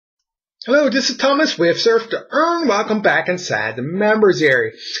Hello, this is Thomas with Surf to Earn. Welcome back inside the members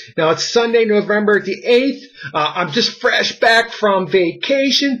area. Now it's Sunday, November the 8th. I'm just fresh back from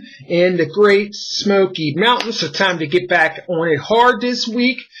vacation in the Great Smoky Mountains, so time to get back on it hard this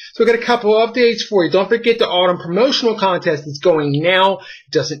week. So we've got a couple of updates for you. Don't forget the autumn promotional contest is going now.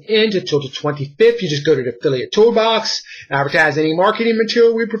 It doesn't end until the 25th. You just go to the affiliate toolbox, advertise any marketing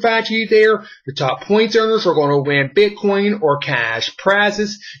material we provide to you there. The top points earners are going to win Bitcoin or cash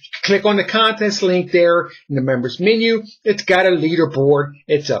prizes. Click on the contest link there in the members menu. It's got a leaderboard.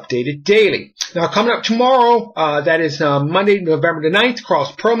 It's updated daily. Now coming up tomorrow, that is Monday, November the 9th,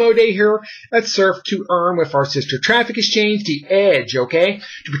 cross promo day here at Surf to Earn with our sister traffic exchange, The Edge, okay?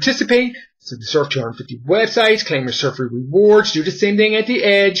 To participate, so the Surf to Earn 50 websites, claim your surfer rewards, do the same thing at The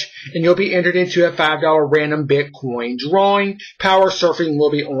Edge, and you'll be entered into a $5 random Bitcoin drawing. Power surfing will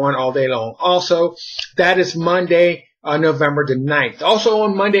be on all day long. Also, that is Monday, November the 9th. Also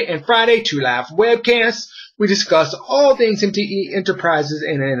on Monday and Friday, 2 live webcasts. We discuss all things MTE enterprises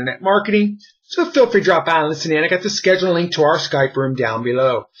and internet marketing. So feel free to drop by and listen in. I got the schedule link to our Skype room down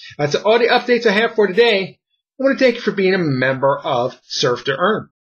below. That's all the updates I have for today. I want to thank you for being a member of Surf to Earn.